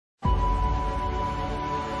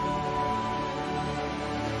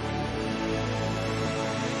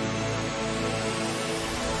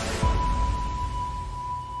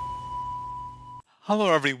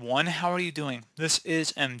Hello everyone, how are you doing? This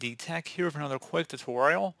is MD Tech here with another quick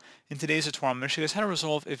tutorial. In today's tutorial, I'm going to show you guys how to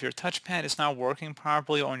resolve if your touchpad is not working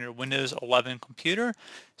properly on your Windows 11 computer.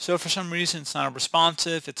 So for some reason it's not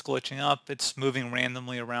responsive, it's glitching up, it's moving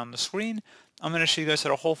randomly around the screen. I'm going to show you guys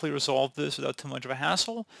how to hopefully resolve this without too much of a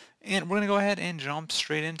hassle, and we're going to go ahead and jump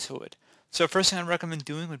straight into it. So first thing I'd recommend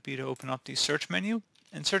doing would be to open up the search menu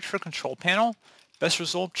and search for Control Panel. Best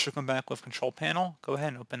result should come back with Control Panel. Go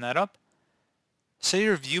ahead and open that up. Set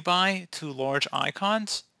your view by to large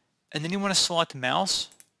icons, and then you want to select mouse.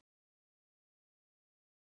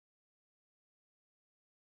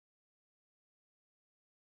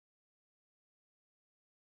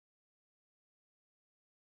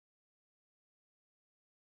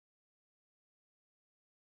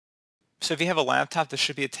 So if you have a laptop, there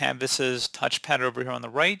should be a tab that says Touchpad over here on the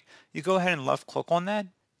right. You go ahead and left click on that.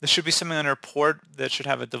 There should be something under port that should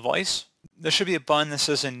have a device. There should be a button that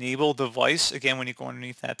says Enable Device, again, when you go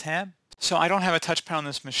underneath that tab. So I don't have a touchpad on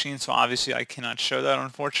this machine, so obviously I cannot show that,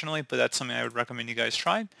 unfortunately, but that's something I would recommend you guys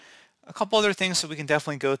try. A couple other things that we can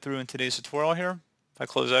definitely go through in today's tutorial here. If I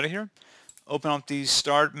close out of here, open up the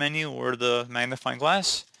Start menu or the magnifying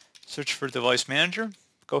glass, search for Device Manager.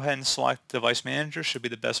 Go ahead and select Device Manager, should be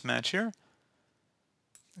the best match here.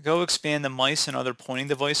 Go expand the mice and other pointing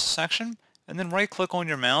devices section, and then right click on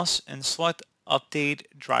your mouse and select Update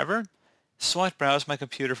Driver. Select Browse My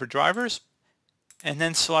Computer for drivers, and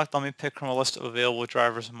then select Let me pick from a list of available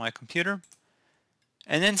drivers on my computer.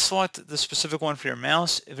 And then select the specific one for your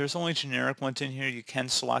mouse. If there's only generic ones in here, you can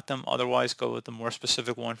select them. Otherwise, go with the more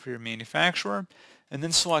specific one for your manufacturer. And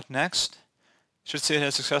then select Next. It should say it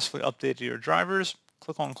has successfully updated your drivers.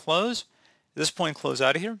 Click on Close. At this point, close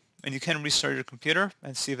out of here. And you can restart your computer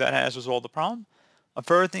and see if that has resolved the problem. A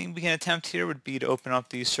further thing we can attempt here would be to open up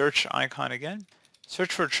the search icon again.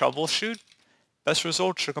 Search for Troubleshoot. Best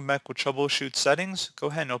result should come back with Troubleshoot Settings. Go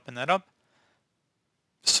ahead and open that up.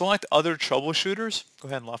 Select Other Troubleshooters. Go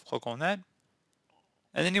ahead and left click on that.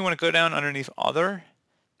 And then you want to go down underneath Other.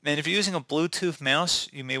 And if you're using a Bluetooth mouse,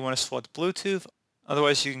 you may want to select Bluetooth.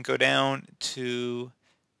 Otherwise, you can go down to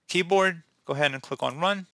Keyboard. Go ahead and click on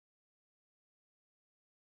Run.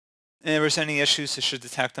 And if there's any issues, it should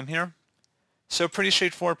detect them here. So pretty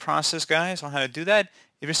straightforward process, guys, on how to do that.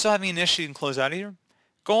 If you're still having an issue, you can close out of here.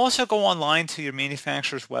 Also go online to your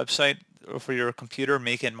manufacturer's website for your computer,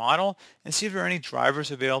 make and model, and see if there are any drivers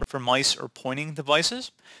available for mice or pointing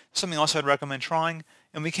devices. Something else I'd recommend trying.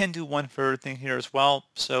 And we can do one further thing here as well.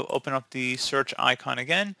 So open up the search icon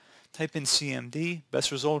again, type in CMD.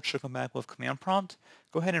 Best result should come back with command prompt.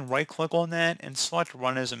 Go ahead and right click on that and select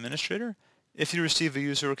Run as Administrator. If you receive a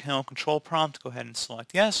user account control prompt, go ahead and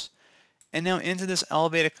select Yes. And now into this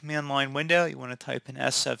elevated command line window, you want to type in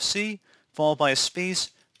SFC, followed by a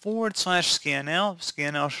space, /scan out.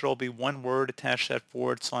 Scan out should all be one word attached to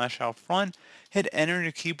that / out front. Hit enter on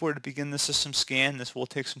your keyboard to begin the system scan. This will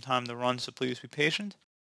take some time to run, so please be patient.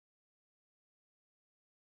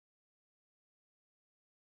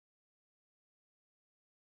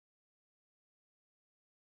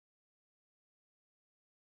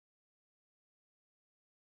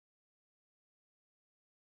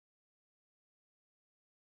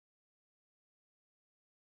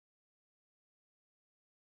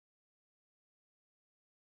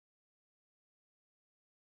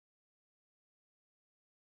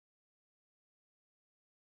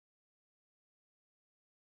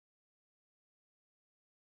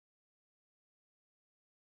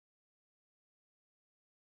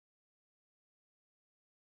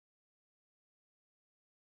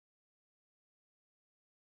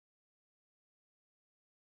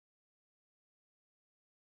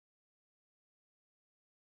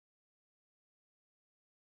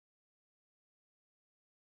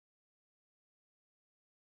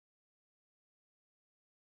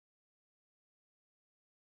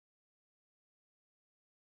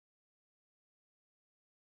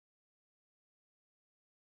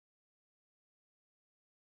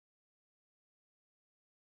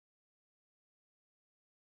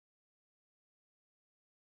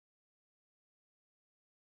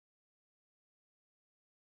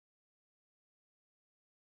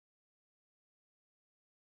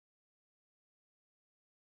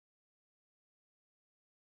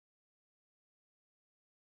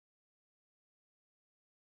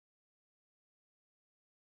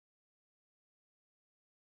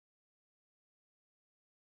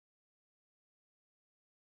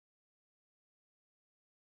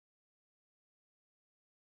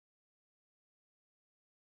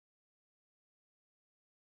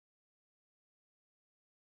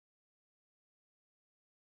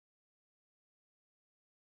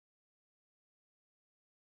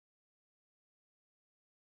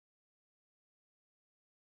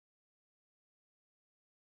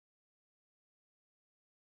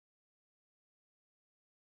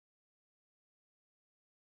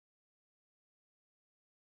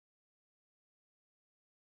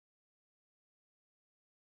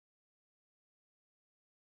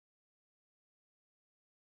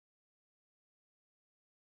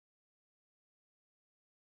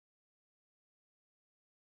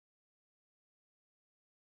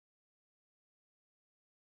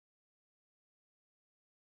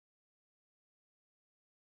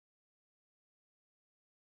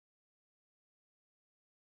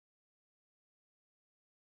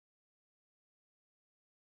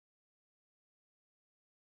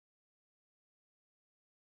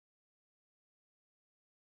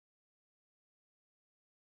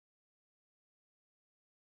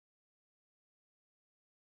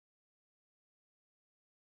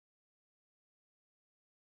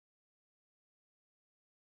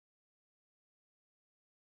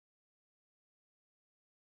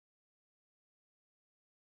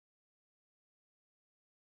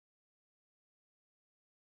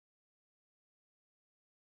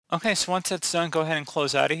 Okay, so once that's done, go ahead and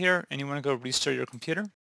close out of here, and you want to go restart your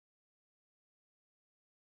computer.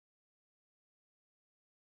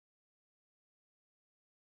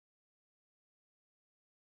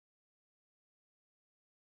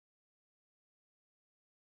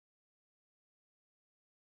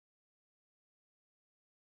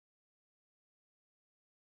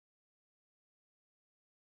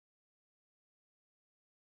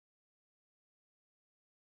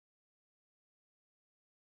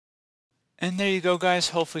 And there you go, guys.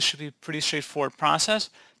 Hopefully it should be a pretty straightforward process.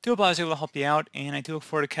 Do hope I was able to help you out, and I do look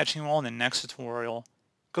forward to catching you all in the next tutorial.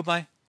 Goodbye.